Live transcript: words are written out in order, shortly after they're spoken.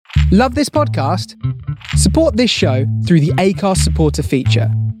Love this podcast? Support this show through the Acast supporter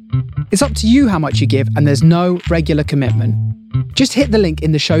feature. It's up to you how much you give, and there's no regular commitment. Just hit the link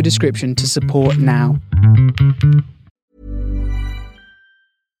in the show description to support now.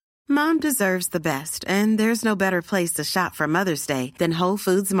 Mom deserves the best, and there's no better place to shop for Mother's Day than Whole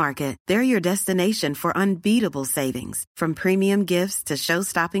Foods Market. They're your destination for unbeatable savings, from premium gifts to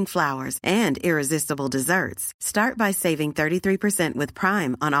show-stopping flowers and irresistible desserts. Start by saving 33% with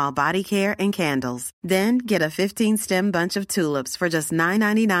Prime on all body care and candles. Then get a 15-stem bunch of tulips for just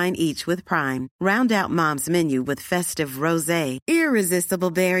 $9.99 each with Prime. Round out Mom's menu with festive rosé,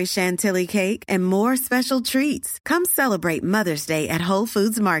 irresistible berry chantilly cake, and more special treats. Come celebrate Mother's Day at Whole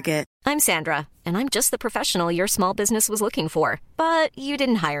Foods Market. I'm Sandra, and I'm just the professional your small business was looking for. But you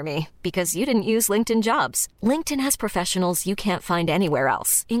didn't hire me because you didn't use LinkedIn Jobs. LinkedIn has professionals you can't find anywhere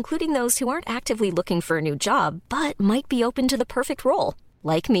else, including those who aren't actively looking for a new job, but might be open to the perfect role,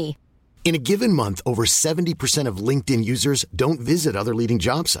 like me. In a given month, over 70% of LinkedIn users don't visit other leading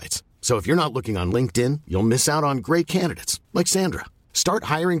job sites. So if you're not looking on LinkedIn, you'll miss out on great candidates like Sandra. Start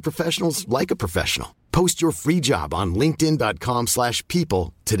hiring professionals like a professional. Post your free job on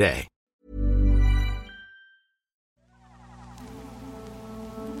linkedin.com/people today.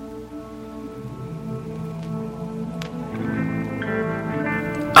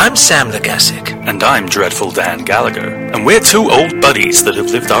 I'm Sam Legassic. And I'm Dreadful Dan Gallagher. And we're two old buddies that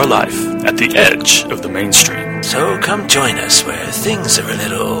have lived our life at the edge of the mainstream. So come join us where things are a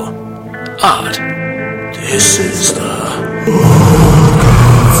little odd. This is the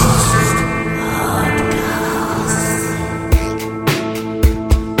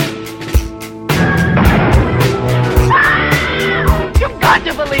You've got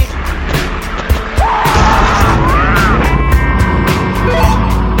to believe.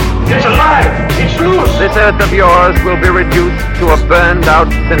 It's alive! It's loose! This earth of yours will be reduced to a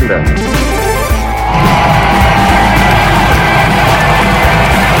burned-out cinder.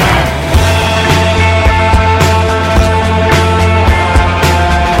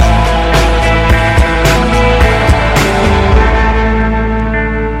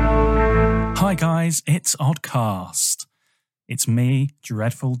 Hi guys, it's Oddcast. It's me,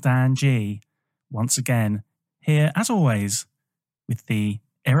 Dreadful Dan G, once again, here as always with the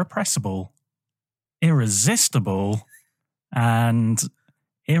irrepressible, irresistible, and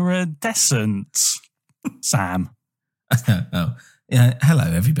iridescent Sam. Oh, yeah. Hello,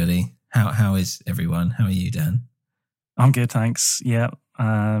 everybody. How is everyone? How are you, Dan? I'm good, thanks. Yeah,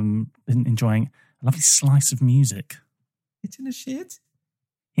 been enjoying a lovely slice of music. Hitting a shit?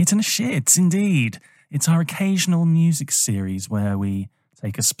 Hitting a shit, indeed. It's our occasional music series where we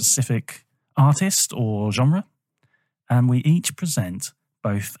take a specific artist or genre, and we each present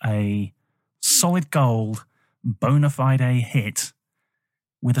both a solid gold, bona fide hit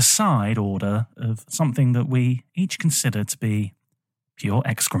with a side order of something that we each consider to be pure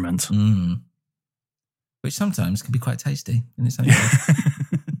excrement. Which sometimes can be quite tasty in its own way.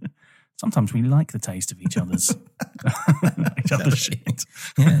 Sometimes we like the taste of each other's shit.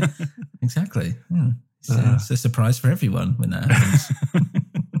 Yeah, exactly. Yeah. It's a surprise for everyone when that happens.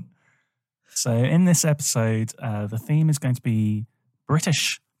 So in this episode, the theme is going to be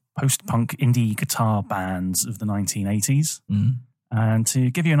British post-punk indie guitar bands of the 1980s. And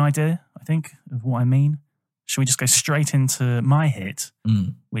to give you an idea, I think, of what I mean, should we just go straight into my hit,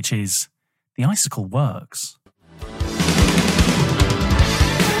 which is The Icicle Works.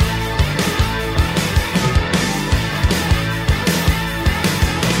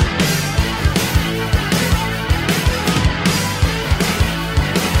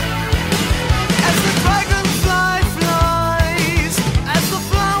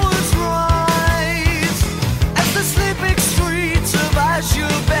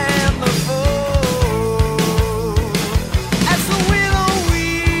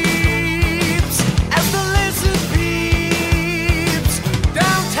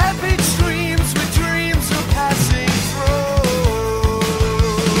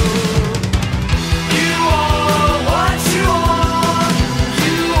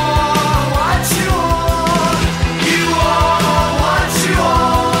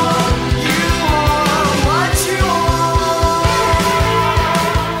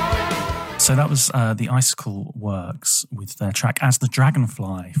 So that was The Icicle Works with their track As the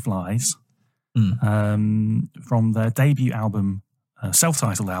Dragonfly Flies from their debut album,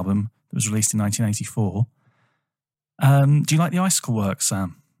 self-titled album that was released in 1984. Do you like The Icicle Works,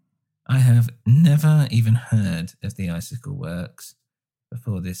 Sam? I have never even heard of The Icicle Works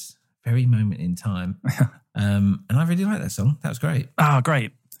before this very moment in time. And I really like that song. That was great. Ah,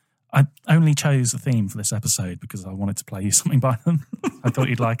 great. I only chose the theme for this episode because I wanted to play you something by them. I thought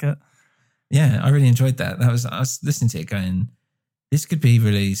you'd like it. Yeah, I really enjoyed that. I was listening to it going, this could be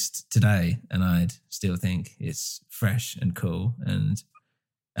released today and I'd still think it's fresh and cool. And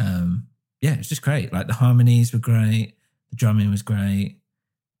yeah, it's just great. Like the harmonies were great. The drumming was great.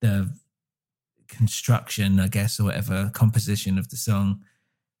 The construction, I guess, or whatever, composition of the song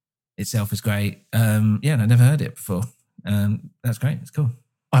itself was great. Yeah, and I never heard it before. That's great. It's cool.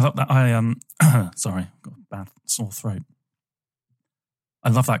 I love that. Sorry, I've got a bad sore throat. I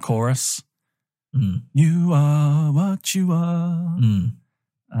love that chorus. You are what you are.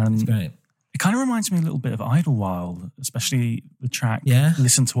 It's great. It kind of reminds me a little bit of Idlewild, especially the track. Yeah.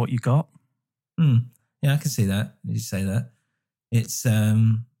 Listen to What You Got. Yeah, I can see that. You say that. It's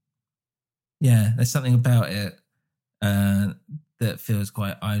yeah, there's something about it that feels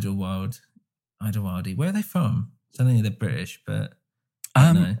quite Idlewildy. Where are they from? Something they're British, but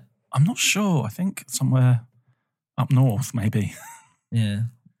I don't know. I'm not sure. I think somewhere up north, maybe. Yeah.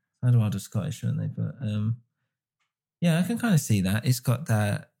 Idlewild are Scottish, aren't they? But yeah, I can kind of see that. It's got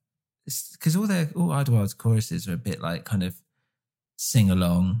that, because all Idlewild's choruses are a bit like kind of sing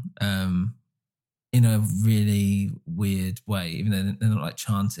along in a really weird way, even though they're not like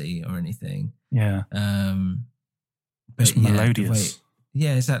chanty or anything. Yeah. But it's melodious.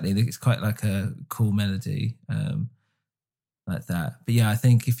 Yeah, exactly. It's quite like a cool melody like that. But yeah, I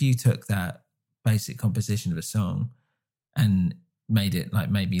think if you took that basic composition of a song and made it like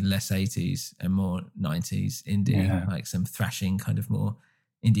maybe less 80s and more 90s indie, like some thrashing kind of more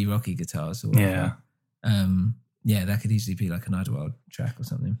indie rocky guitars or whatever. Yeah, that could easily be like an Idlewild track or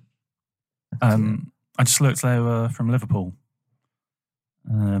something. I just looked, they were from Liverpool.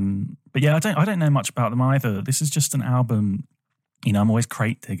 But yeah, I don't know much about them either. This is just an album, you know, I'm always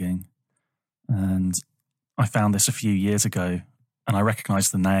crate digging. And I found this a few years ago and I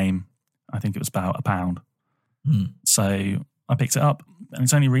recognised the name. I think it was about £1. So I picked it up, and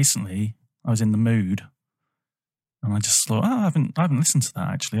it's only recently I was in the mood, and I just thought, I haven't listened to that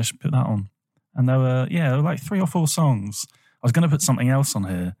actually. I should put that on. And there were like 3 or 4 songs. I was going to put something else on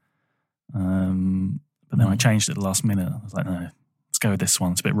here, but then I changed it at the last minute. I was like, no, let's go with this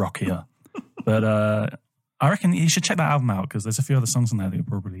one. It's a bit rockier. But I reckon you should check that album out because there's a few other songs on there that you'll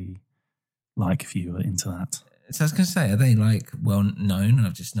probably like if you were into that. So I was going to say, are they like well known and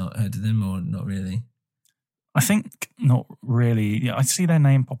I've just not heard of them, or not really? I think not really. Yeah, I see their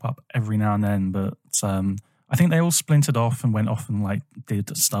name pop up every now and then, but I think they all splintered off and went off and like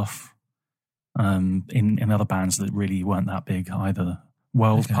did stuff in other bands that really weren't that big either.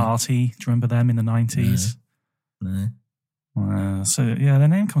 World Party, do you remember them in the 90s? No. So yeah, their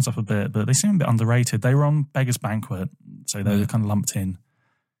name comes up a bit, but they seem a bit underrated. They were on Beggars Banquet, so they were kind of lumped in,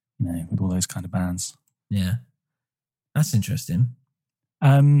 you know, with all those kind of bands. Yeah, that's interesting.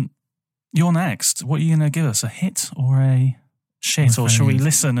 You're next. What are you going to give us? A hit or a shit? Or shall we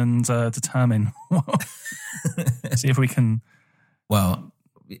listen and determine? See if we can... Well,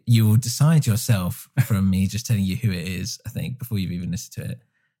 you will decide yourself from me just telling you who it is, I think, before you've even listened to it.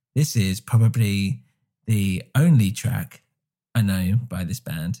 This is probably the only track I know by this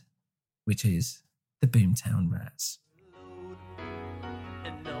band, which is the Boomtown Rats.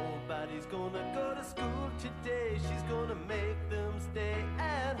 And nobody's gonna go to school today. She's gonna make them stay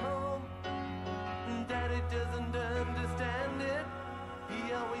at home. Daddy doesn't understand it.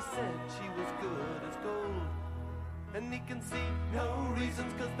 He always said she was good as gold. And he can see no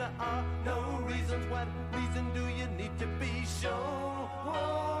reasons, cause there are no reasons. What reason do you need to be shown?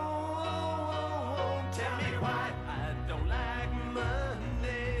 Whoa, tell me why I don't like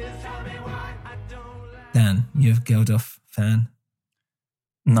Mondays. Tell me why I don't like... Dan, you're a Geldof fan?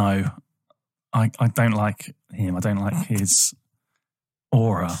 No, I don't like him. I don't like his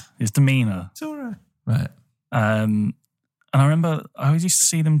aura, his demeanour. It's all right. Right. And I remember I always used to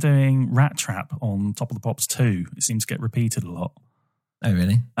see them doing Rat Trap on Top of the Pops 2. It seems to get repeated a lot. Oh,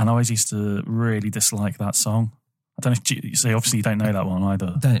 really? And I always used to really dislike that song. I don't know if you see, obviously you don't know that one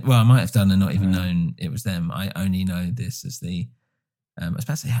either. Well, I might have done and not even known it was them. I only know this as the, I was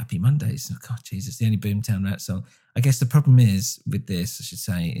about to say Happy Mondays. Oh, God, Jesus, the only Boomtown Rat song. I guess the problem is with this, I should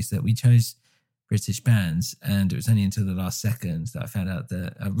say, is that we chose British bands, and it was only until the last second that I found out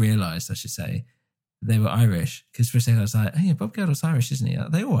that, I realised, I should say, they were Irish. Because for a second I was like, oh yeah, Bob Geldof's Irish, isn't he? Are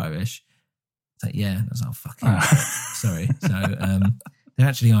they all Irish? It's like, yeah. And I was like, oh, fuck it. Sorry. So they're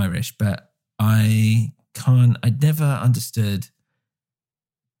actually Irish, but I never understood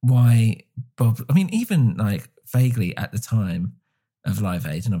why Bob, I mean, even like vaguely at the time of Live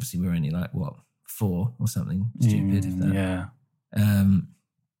Aid, and obviously we were only like, 4 or something stupid. If that. Yeah.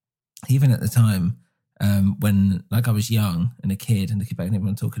 Even at the time, when like I was young and a kid and looking back and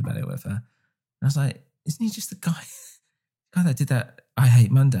everyone talking about it or whatever. And I was like, isn't he just the guy that did that I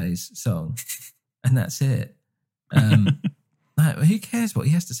Hate Mondays song? And that's it. Like, who cares what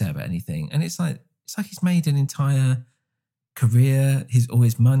he has to say about anything? And it's like he's made an entire career, all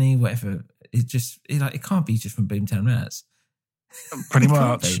his money, whatever. It can't be just from Boomtown Rats. Pretty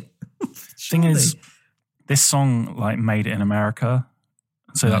much. Thing is, this song like made it in America.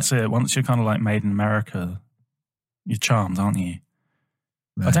 So that's it. Once you're kind of like made in America, you're charmed, aren't you?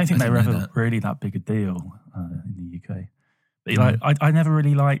 Right. I don't think they were ever really that big a deal in the UK. But I never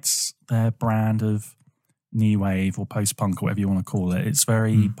really liked their brand of new wave or post-punk or whatever you want to call it. It's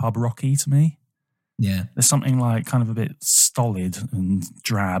very pub rocky to me. Yeah. There's something like kind of a bit stolid and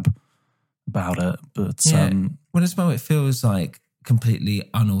drab about it. But well, as well, it feels like completely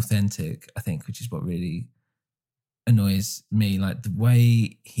unauthentic, I think, which is what really annoys me. Like the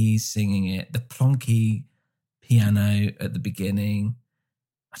way he's singing it, the plonky piano at the beginning.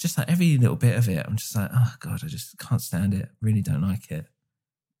 I just like every little bit of it. I'm just like, oh God, I just can't stand it. Really don't like it.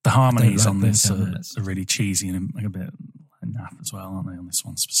 The harmonies on this are really cheesy and a bit naff as well, aren't they, on this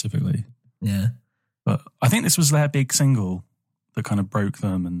one specifically? Yeah. But I think this was their big single that kind of broke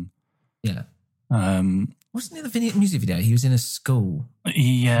them. And yeah. Wasn't it the music video? He was in a school.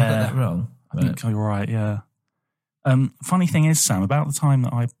 Yeah. I got that wrong. I think you're right, yeah. Funny thing is, Sam, about the time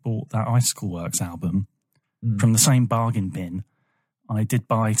that I bought that Icicle Works album from the same bargain bin, I did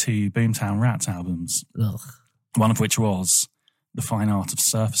buy 2 Boomtown Rats albums. Ugh. One of which was The Fine Art of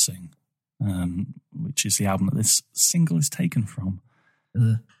Surfacing, which is the album that this single is taken from.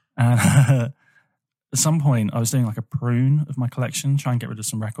 At some point, I was doing like a prune of my collection, trying to get rid of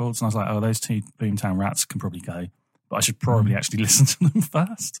some records, and I was like, oh, those 2 Boomtown Rats can probably go, but I should probably actually listen to them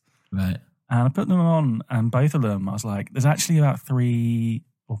first. Right. And I put them on, and both of them, I was like, there's actually about 3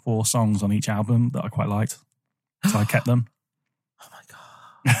 or 4 songs on each album that I quite liked, so I kept them. Oh my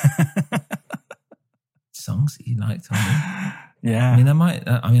God. Songs that you liked, yeah.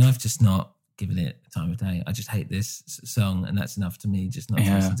 I mean, I've just not given it time of day. I just hate this song, and that's enough to me just not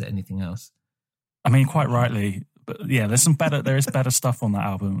to listen to anything else. I mean, quite rightly, but yeah, there is better stuff on that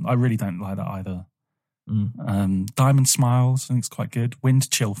album. I really don't like that either. Diamond Smiles, I think it's quite good.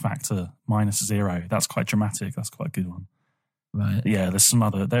 Wind Chill Factor -0, that's quite dramatic. That's quite a good one. Right. But yeah,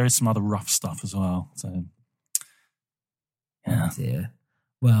 there is some other rough stuff as well. So yeah. Oh dear.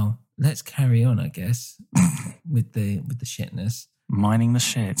 Well, let's carry on, I guess, with the shitness. Mining the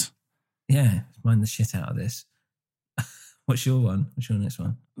shit. Yeah, mine the shit out of this. What's your one? What's your next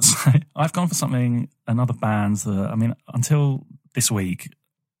one? So I've gone for another band that, I mean, until this week,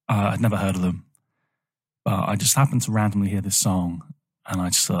 I'd never heard of them. But I just happened to randomly hear this song, and I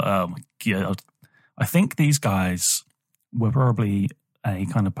just thought, oh my God. I think these guys were probably a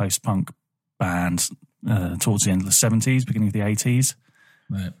kind of post-punk band towards the end of the 70s, beginning of the 80s.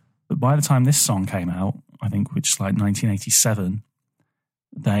 Right. But by the time this song came out, I think, which is like 1987,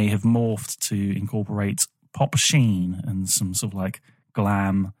 they have morphed to incorporate pop sheen and some sort of like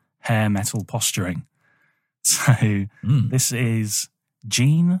glam hair metal posturing. So this is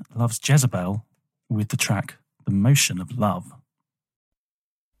Gene Loves Jezebel with the track The Motion of Love.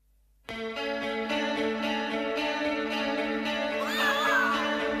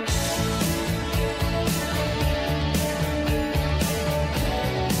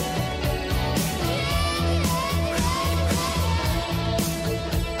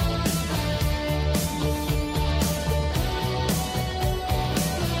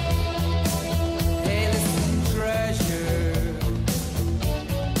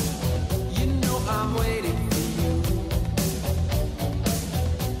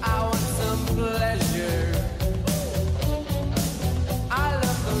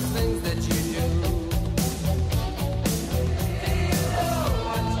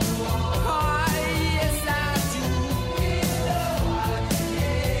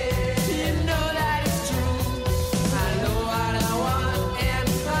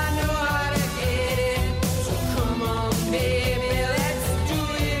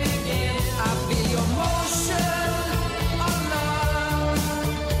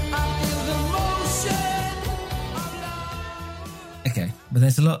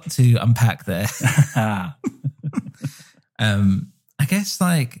 There's a lot to unpack there. I guess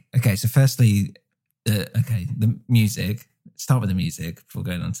so firstly, the music, start with the music before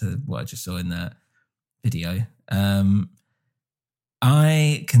going on to what I just saw in that video.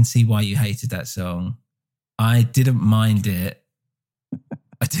 I can see why you hated that song. I didn't mind it.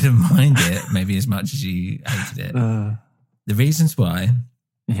 Maybe as much as you hated it. The reasons why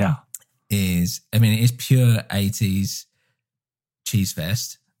is, I mean, it is pure 80s cheese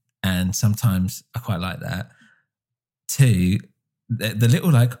fest. And sometimes I quite like that. 2, the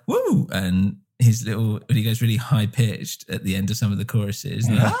little like, woo, and his little, when he goes really high pitched at the end of some of the choruses,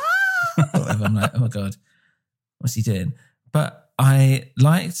 like, whatever, I'm like, oh my God, what's he doing? But I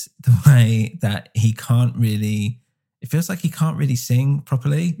liked the way that he can't really, it feels like he can't really sing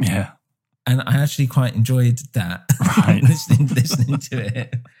properly. Yeah. And I actually quite enjoyed that. Right. listening to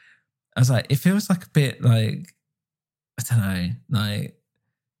it. I was like, it feels like a bit like, I don't know, like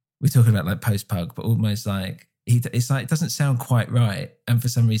we're talking about like post-punk, but almost like it's like it doesn't sound quite right. And for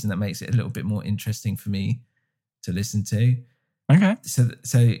some reason that makes it a little bit more interesting for me to listen to. Okay. So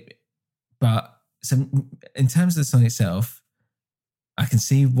in terms of the song itself, I can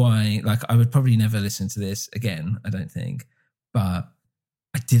see why, like, I would probably never listen to this again, I don't think, but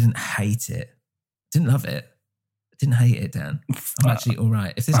I didn't hate it. Didn't love it. Didn't hate it, Dan. I'm actually all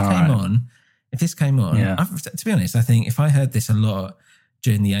right. If this came on, yeah. To be honest, I think if I heard this a lot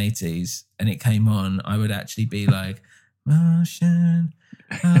during the 80s and it came on, I would actually be like, motion.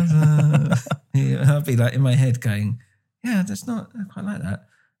 I'd be like in my head going, yeah, that's not I quite like that.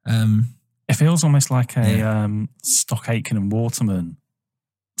 It feels almost like a Stock Aitken and Waterman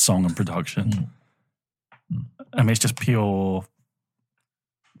song and production. I mean, it's just pure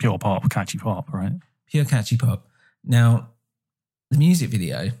pop, catchy pop, right? Pure catchy pop. Now, the music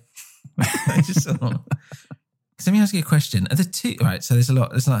video, I just thought, let me ask you a question. Are the two, right, so there's a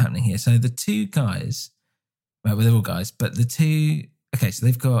lot happening here. So the two guys, well, they're all guys, but the two, okay, so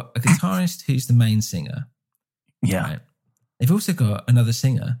they've got a guitarist who's the main singer. Yeah. Right? They've also got another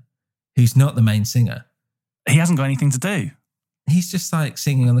singer who's not the main singer. He hasn't got anything to do. He's just like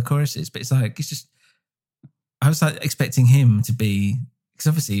singing on the choruses, but it's like, I was like expecting him to be, because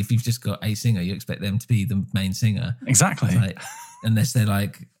obviously if you've just got a singer, you expect them to be the main singer. Exactly. Like, unless they're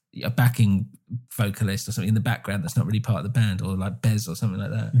like a backing vocalist or something in the background that's not really part of the band, or like Bez or something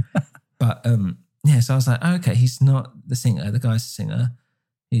like that. But so I was like, oh, okay, he's not the singer. The guy's the singer.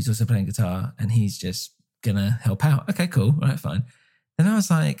 He's also playing guitar and he's just going to help out. Okay, cool. All right, fine. Then I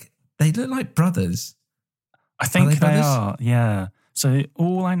was like, they look like brothers. I think they are, yeah. So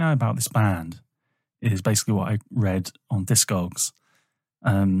all I know about this band is basically what I read on Discogs.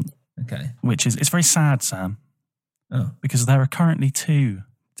 Okay. Which is, it's very sad, Sam. Oh. Because there are currently 2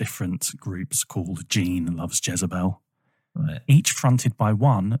 different groups called Gene Loves Jezebel. Right. Each fronted by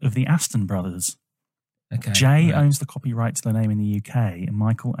one of the Aston brothers. Okay. Jay owns the copyright to the name in the UK and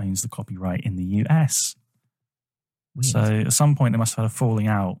Michael owns the copyright in the US. Weird. So at some point they must have had a falling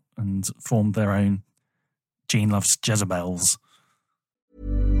out and formed their own Gene Loves Jezebels.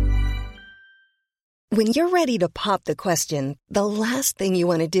 When you're ready to pop the question, the last thing you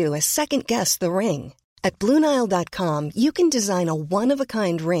want to do is second-guess the ring. At BlueNile.com, you can design a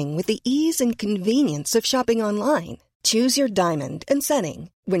one-of-a-kind ring with the ease and convenience of shopping online. Choose your diamond and setting.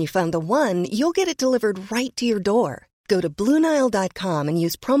 When you find the one, you'll get it delivered right to your door. Go to BlueNile.com and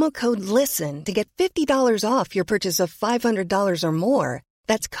use promo code LISTEN to get $50 off your purchase of $500 or more.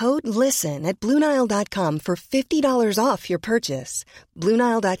 That's code LISTEN at BlueNile.com for $50 off your purchase.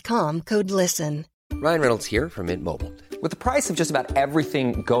 BlueNile.com, code LISTEN. Ryan Reynolds here from Mint Mobile. With the price of just about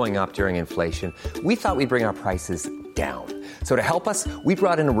everything going up during inflation, we thought we'd bring our prices down. So to help us, we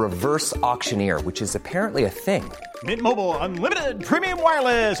brought in a reverse auctioneer, which is apparently a thing. Mint Mobile Unlimited Premium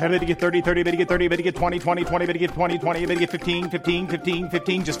Wireless. How to get 30, 30, bit to get 30, bit to get 20, 20, 20, bit to get 20, 20, bit to get 15, 15, 15,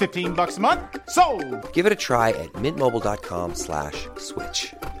 15, just $15 a month? Sold! Give it a try at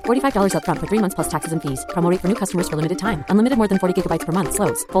mintmobile.com/switch. $45 up front for 3 months plus taxes and fees. Promo rate for new customers for limited time. Unlimited more than 40 gigabytes per month.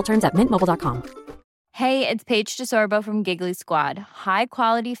 Slows full terms at mintmobile.com. Hey, it's Paige DeSorbo from Giggly Squad. High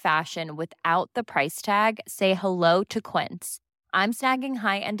quality fashion without the price tag. Say hello to Quince. I'm snagging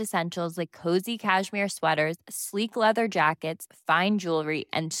high-end essentials like cozy cashmere sweaters, sleek leather jackets, fine jewelry,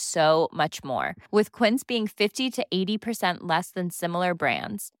 and so much more. With Quince being 50 to 80% less than similar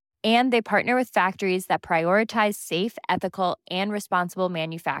brands. And they partner with factories that prioritize safe, ethical, and responsible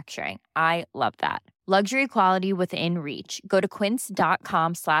manufacturing. I love that. Luxury quality within reach. Go to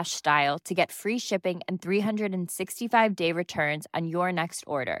quince.com/style to get free shipping and 365-day returns on your next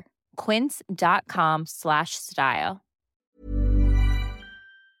order. Quince.com/style.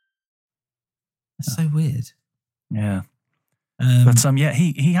 That's so weird. Yeah. But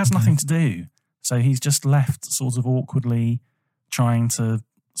he has nothing to do. So he's just left sort of awkwardly trying to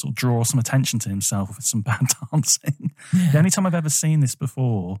sort of draw some attention to himself with some bad dancing. Yeah. The only time I've ever seen this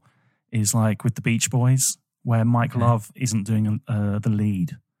before is like with the Beach Boys, where Mike Love isn't doing the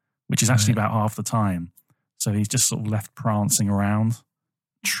lead, which is actually about half the time. So he's just sort of left prancing around,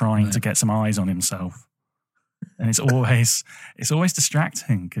 trying to get some eyes on himself. And it's always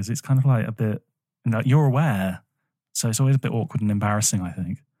distracting because it's kind of like a bit, you're aware. So it's always a bit awkward and embarrassing, I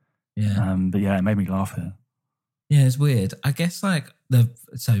think. Yeah. But yeah, it made me laugh here. Yeah, it's weird. I guess like the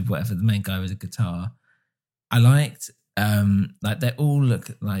main guy with the guitar, I liked like they all look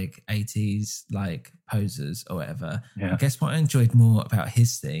like 80s like posers or whatever. Yeah. I guess what I enjoyed more about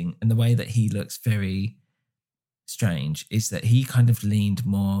his thing and the way that he looks very strange is that he kind of leaned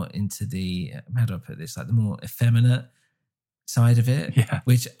more into the, how do I put this, like the more effeminate side of it,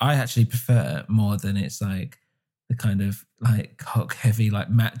 which I actually prefer more than it's like the kind of like cock heavy like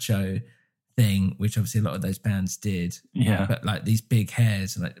macho thing, which obviously a lot of those bands did. Yeah. But like these big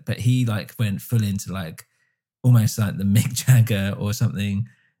hairs, like, but he like went full into like almost like the Mick Jagger or something,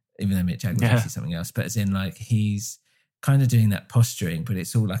 even though Mick Jagger was actually something else. But as in like he's kind of doing that posturing, but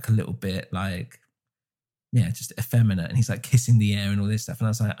it's all like a little bit like, yeah, just effeminate. And he's like kissing the air and all this stuff. And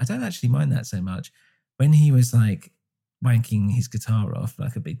I was like, I don't actually mind that so much. When he was like wanking his guitar off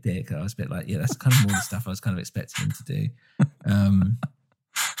like a big dick, I was a bit like, yeah, that's kind of more the stuff I was kind of expecting him to do.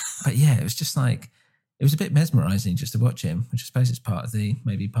 But yeah, it was just like, it was a bit mesmerizing just to watch him, which I suppose is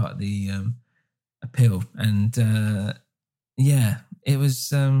maybe part of the appeal. And yeah, it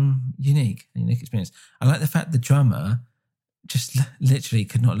was a unique experience. I like the fact the drummer just literally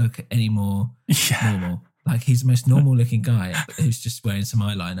could not look any more normal. Like he's the most normal looking guy who's just wearing some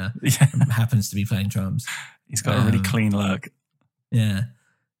eyeliner and happens to be playing drums. He's got a really clean look. Yeah.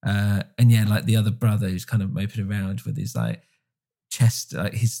 And yeah, like the other brother who's kind of moping around with his like chest,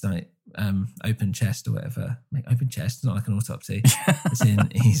 like his like open chest or whatever. Like, open chest, not like an autopsy. As in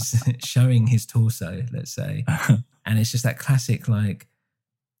he's showing his torso, let's say. And it's just that classic like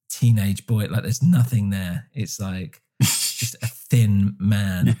teenage boy, like there's nothing there. It's like just a thin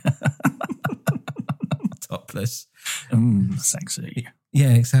man. Topless. Sexy.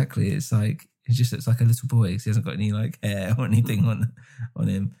 Yeah, exactly. It's like he just looks like a little boy because he hasn't got any like hair or anything on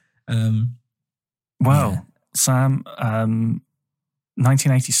him. Sam,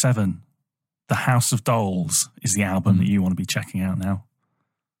 1987, The House of Dolls is the album that you want to be checking out now.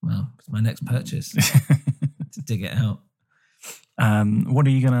 Well, it's my next purchase to dig it out. What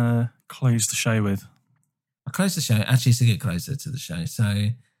are you going to close the show with? I close the show. Actually, it's a good closer to the show. So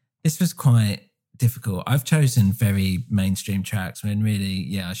this was quite difficult. I've chosen very mainstream tracks when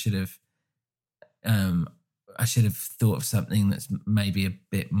really, I should have thought of something that's maybe a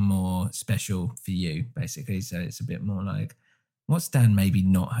bit more special for you, basically. So it's a bit more like, what's Dan maybe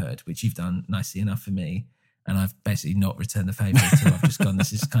not heard, which you've done nicely enough for me, and I've basically not returned the favour until I've just gone,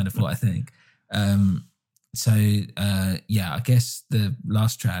 this is kind of what I think. I guess the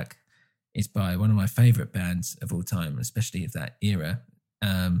last track is by one of my favourite bands of all time, especially of that era,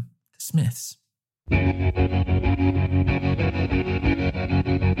 The Smiths.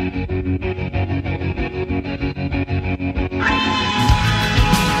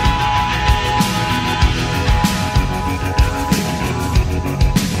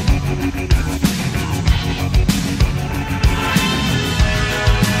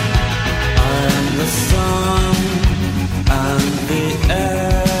 The sun and the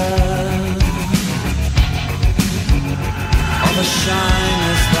air, all the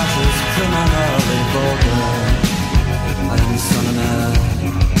shyness that is criminally vulgar. I am sun and air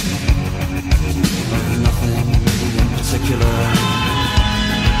of nothing in particular.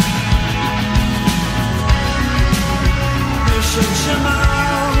 You should your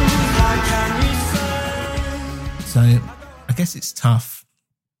mouth, how can you say? So I guess it's tough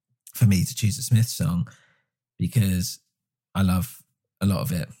for me to choose a Smiths song because I love a lot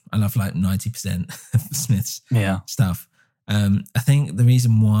of it. I love like 90% of the Smiths stuff. I think the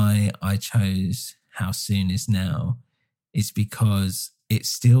reason why I chose How Soon Is Now is because it's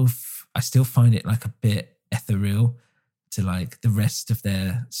still, I still find it like a bit ethereal to like the rest of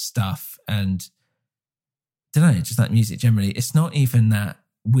their stuff. And I don't know, just like music generally, it's not even that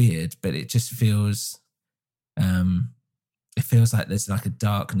weird, but it just feels, it feels like there's like a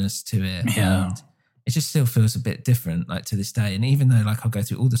darkness to it. Yeah. And it just still feels a bit different, like to this day. And even though like I'll go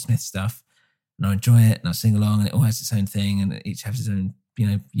through all the Smith stuff and I enjoy it and I sing along and it all has its own thing and each has its own,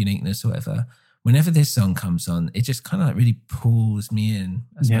 uniqueness or whatever. Whenever this song comes on, it just kind of like really pulls me in,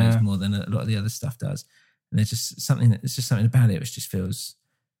 I suppose, more than a lot of the other stuff does. And there's just something about it which just feels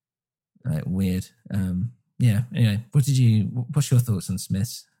like weird. Anyway, what's your thoughts on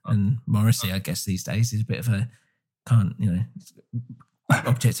Smiths and Morrissey? I guess these days is a bit of a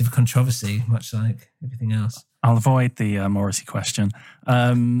object of controversy, much like everything else. I'll avoid the Morrissey question.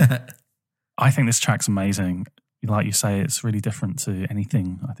 I think this track's amazing. Like you say, it's really different to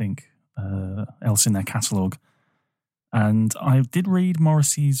anything, I think, else in their catalogue. And I did read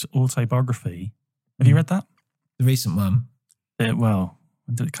Morrissey's autobiography. Have you read that? The recent one? When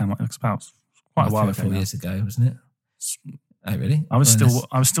did it come out? It was about quite a while ago. 4 years ago, wasn't it? Oh, really? I was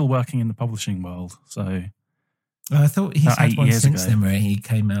still working in the publishing world, so. I thought he's had 8 one years since ago. then where he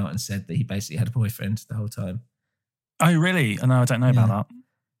came out and said that he basically had a boyfriend the whole time. Oh, really? No, I don't know about that.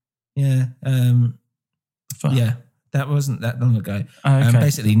 Yeah. Yeah, that wasn't that long ago. Oh, okay.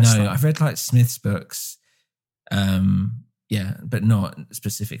 Basically, no. I've read like Smith's books, but not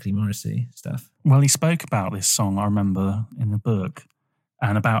specifically Morrissey stuff. Well, he spoke about this song, I remember, in the book,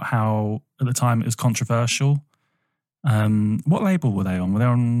 and about how at the time it was controversial. What label were they on? Were they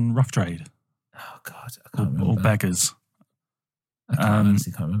on Rough Trade? Oh, God, I can't remember. Or Beggars? I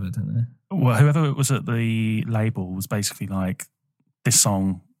honestly can't remember, don't know. Well, whoever was at the label was basically like, this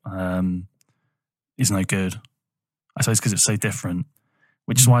song is no good. I suppose because it's so different,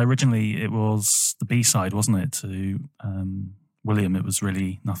 which is why originally it was the B-side, wasn't it, to William? It was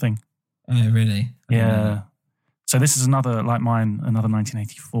really nothing. Oh, really? Yeah. So this is another, like mine, another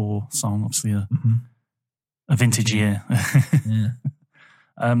 1984 song, obviously a vintage year. Yeah.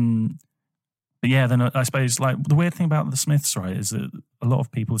 But yeah, then I suppose like the weird thing about the Smiths, right, is that a lot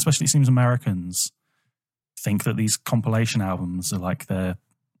of people, especially it seems Americans, think that these compilation albums are like their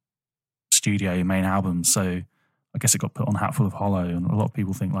studio main albums. So I guess it got put on Hatful of Hollow, and a lot of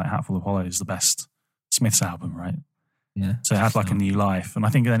people think like Hatful of Hollow is the best Smiths album, right? Yeah. So it had like a new life, and I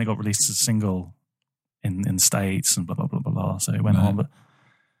think then it got released as a single in the States and blah blah blah blah blah. So it went on, but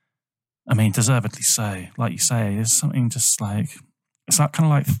I mean, deservedly so. Like you say, there's something just like it's that kind of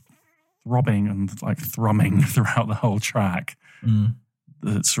like throbbing and like thrumming throughout the whole track.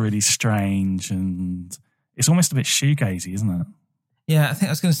 That's really strange, and it's almost a bit shoegazy, isn't it? Yeah, I think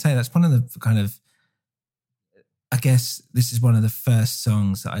I was going to say that's one of the kind of, I guess this is one of the first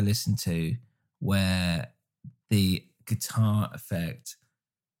songs that I listened to where the guitar effect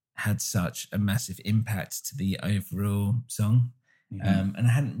had such a massive impact to the overall song. And I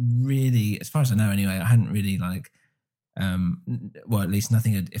hadn't really, as far as I know anyway, I hadn't really like, well, at least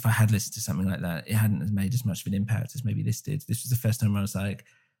nothing had, if I had listened to something like that, it hadn't made as much of an impact as maybe this did. This was the first time where I was like,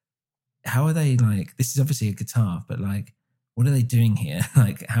 how are they like, this is obviously a guitar, but like, what are they doing here?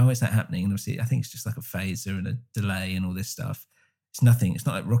 Like, how is that happening? And obviously, I think it's just like a phaser and a delay and all this stuff. It's nothing, it's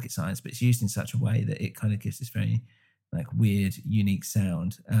not like rocket science, but it's used in such a way that it kind of gives this very like weird, unique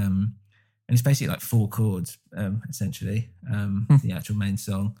sound. And it's basically like 4 chords, essentially, the actual main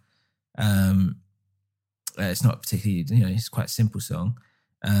song. It's not particularly, it's quite a simple song.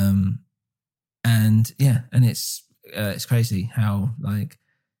 And yeah, and it's crazy how like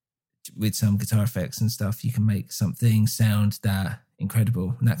with some guitar effects and stuff, you can make something sound that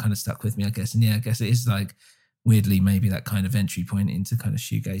incredible. And that kind of stuck with me, I guess. And yeah, I guess it is like weirdly maybe that kind of entry point into kind of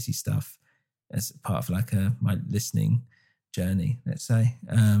shoegazy stuff as part of like my listening journey, let's say.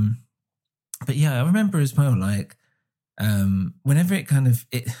 But yeah, I remember as well, like whenever it kind of,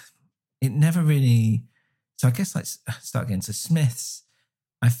 it never really, so I guess like start again. So Smiths,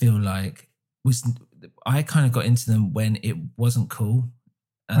 I feel like I kind of got into them when it wasn't cool.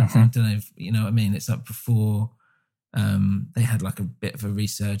 I don't know if, you know what I mean? It's like before they had like a bit of a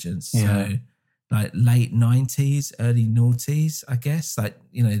resurgence. Yeah. So like late 90s, early noughties, I guess. Like,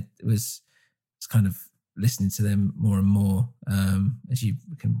 it's kind of listening to them more and more, as you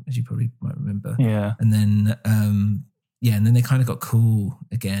probably might remember. Yeah. And then, and then they kind of got cool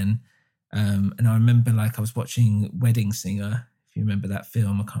again. And I remember like I was watching Wedding Singer, if you remember that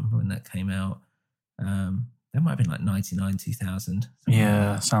film. I can't remember when that came out. That might have been like 99, 2000.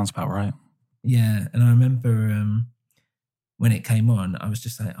 Yeah, like sounds about right. Yeah, and I remember when it came on, I was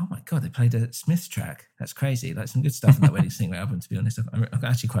just like, oh my God, they played a Smiths track. That's crazy. Like some good stuff in that Wedding Singer album, to be honest. I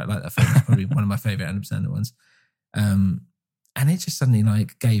actually quite like that film. It's probably one of my favourite Adam Sandler ones. And it just suddenly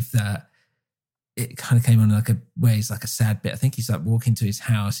like gave that, it kind of came on like where he's like a sad bit. I think he's like walking to his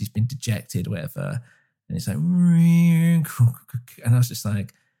house, he's been dejected, whatever. And it's like, and I was just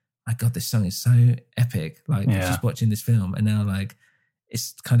like, my God, this song is so epic. Like just watching this film, and now like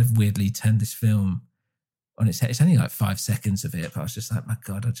it's kind of weirdly turned this film on its head. It's only like 5 seconds of it, but I was just like, my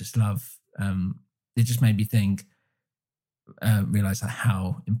God, I just love. It just made me think, realize like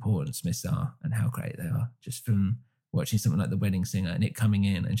how important Smiths are and how great they are. Just from watching something like The Wedding Singer and it coming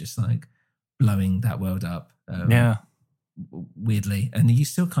in and just like blowing that world up. Weirdly, and you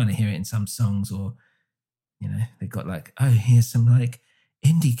still kind of hear it in some songs, or they got like, oh, here's some like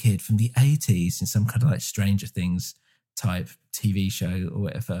indie kid from the 80s in some kind of like Stranger Things type TV show or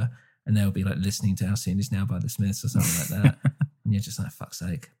whatever, and they'll be like listening to How Soon Is Now by the Smiths or something like that. And you're just like, fuck's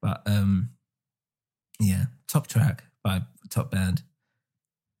sake. But top track by top band.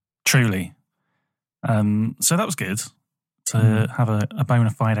 Truly. So that was good to have a bona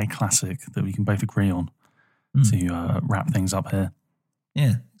fide classic that we can both agree on to wrap things up here.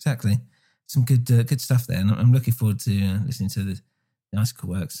 Yeah, exactly. some good stuff there, and I'm looking forward to listening to the Icicle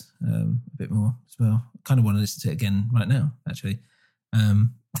Works a bit more as well. I kind of want to listen to it again right now, actually. It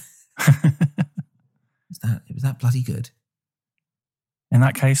was that bloody good. In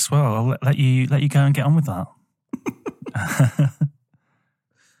that case, well, I'll let you go and get on with that.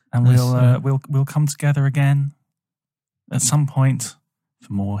 And we'll come together again at some point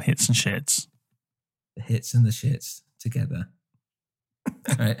for more hits and shits. The hits and the shits together.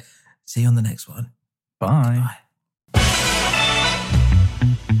 All right. See you on the next one. Bye. Bye.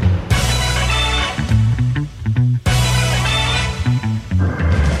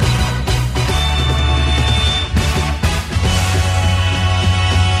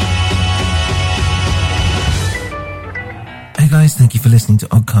 Hey guys, thank you for listening to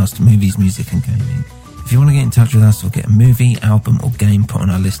Oddcast Movies, Music and Gaming. If you want to get in touch with us or get a movie, album or game put on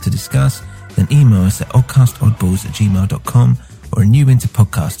our list to discuss, then email us at oddcastoddballs@gmail.com or a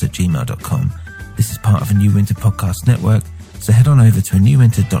newwinterpodcast@gmail.com. This is part of a New Winter Podcast network, so head on over to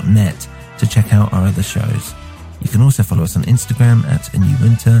anewwinter.net to check out our other shows. You can also follow us on Instagram at A New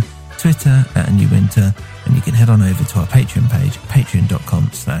Winter, Twitter at A New Winter, and you can head on over to our Patreon page,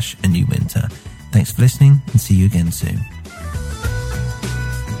 patreon.com/A New Winter. Thanks for listening and see you again soon.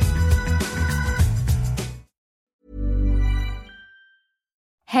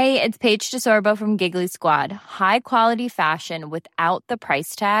 Hey, it's Paige DeSorbo from Giggly Squad. High quality fashion without the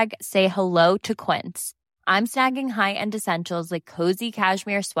price tag. Say hello to Quince. I'm snagging high-end essentials like cozy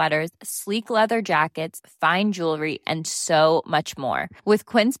cashmere sweaters, sleek leather jackets, fine jewelry, and so much more. With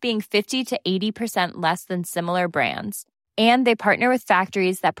Quince being 50 to 80% less than similar brands. And they partner with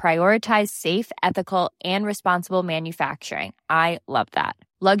factories that prioritize safe, ethical, and responsible manufacturing. I love that.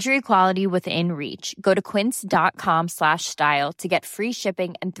 Luxury quality within reach. Go to quince.com/style to get free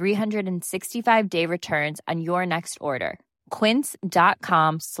shipping and 365-day returns on your next order.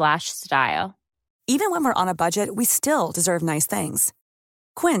 Quince.com/style. Even when we're on a budget, we still deserve nice things.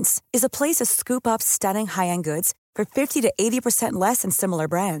 Quince is a place to scoop up stunning high-end goods for 50 to 80% less than similar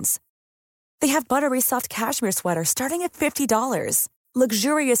brands. They have buttery soft cashmere sweaters starting at $50,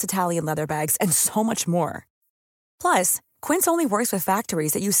 luxurious Italian leather bags, and so much more. Plus, Quince only works with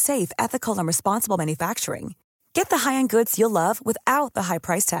factories that use safe, ethical, and responsible manufacturing. Get the high-end goods you'll love without the high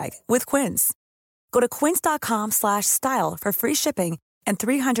price tag with Quince. Go to quince.com/style for free shipping and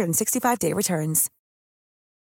 365-day returns.